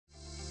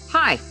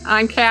Hi,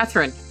 I'm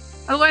Kathryn.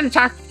 I want to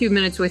talk a few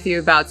minutes with you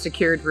about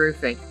secured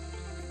roofing.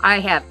 I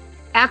have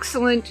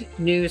excellent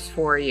news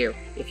for you.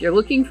 If you're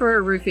looking for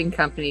a roofing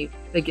company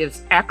that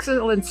gives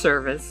excellent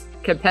service,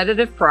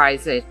 competitive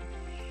prices,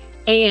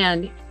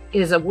 and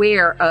is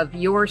aware of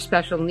your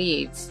special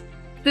needs,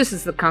 this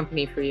is the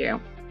company for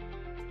you.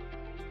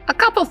 A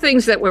couple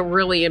things that were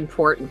really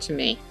important to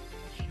me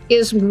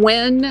is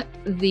when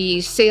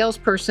the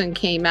salesperson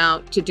came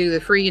out to do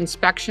the free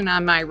inspection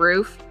on my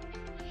roof,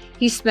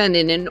 he spent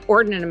an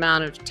inordinate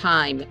amount of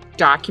time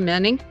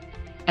documenting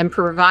and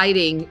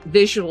providing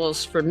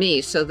visuals for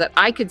me so that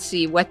I could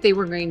see what they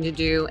were going to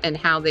do and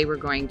how they were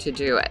going to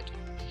do it.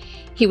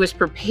 He was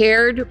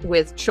prepared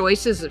with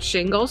choices of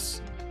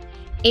shingles,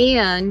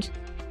 and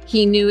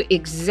he knew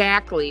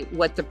exactly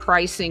what the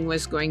pricing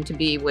was going to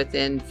be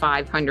within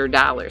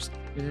 $500.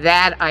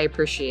 That I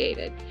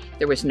appreciated.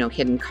 There was no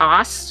hidden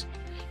costs.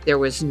 There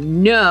was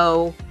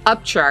no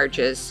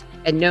upcharges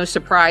and no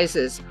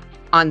surprises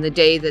on the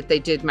day that they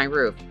did my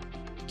roof.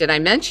 Did I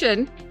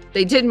mention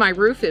they did my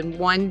roof in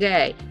one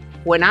day?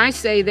 When I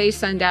say they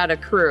send out a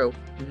crew,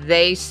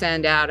 they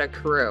send out a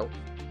crew.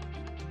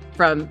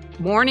 From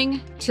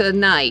morning to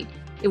night,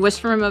 it was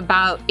from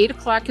about 8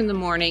 o'clock in the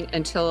morning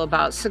until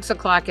about 6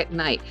 o'clock at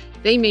night.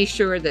 They made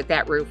sure that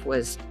that roof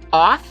was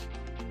off,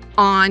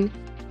 on,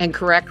 and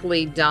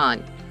correctly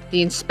done.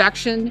 The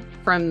inspection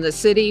from the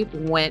city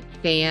went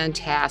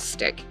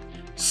fantastic.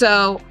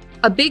 So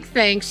a big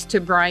thanks to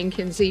Brian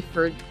Kinsey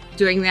for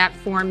doing that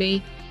for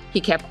me.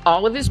 He kept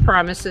all of his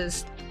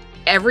promises.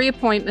 Every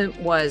appointment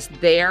was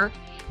there,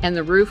 and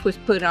the roof was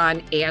put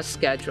on as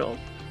scheduled.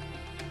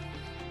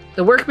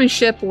 The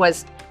workmanship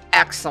was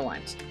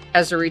excellent.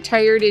 As a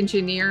retired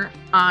engineer,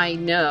 I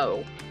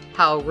know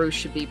how a roof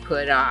should be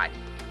put on.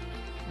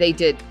 They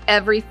did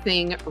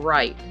everything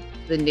right.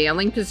 The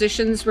nailing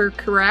positions were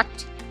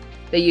correct.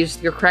 They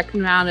used the correct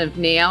amount of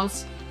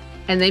nails,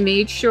 and they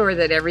made sure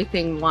that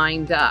everything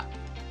lined up.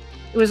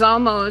 It was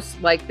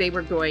almost like they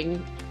were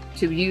going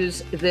to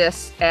use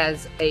this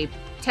as a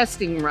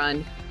testing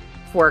run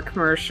for a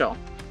commercial.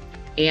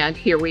 And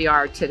here we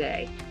are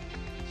today.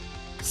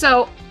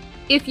 So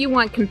if you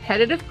want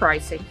competitive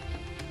pricing,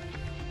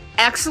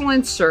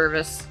 excellent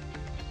service,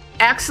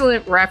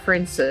 excellent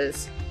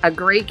references, a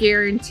great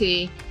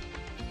guarantee,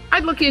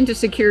 I'd look into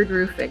secured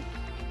roofing.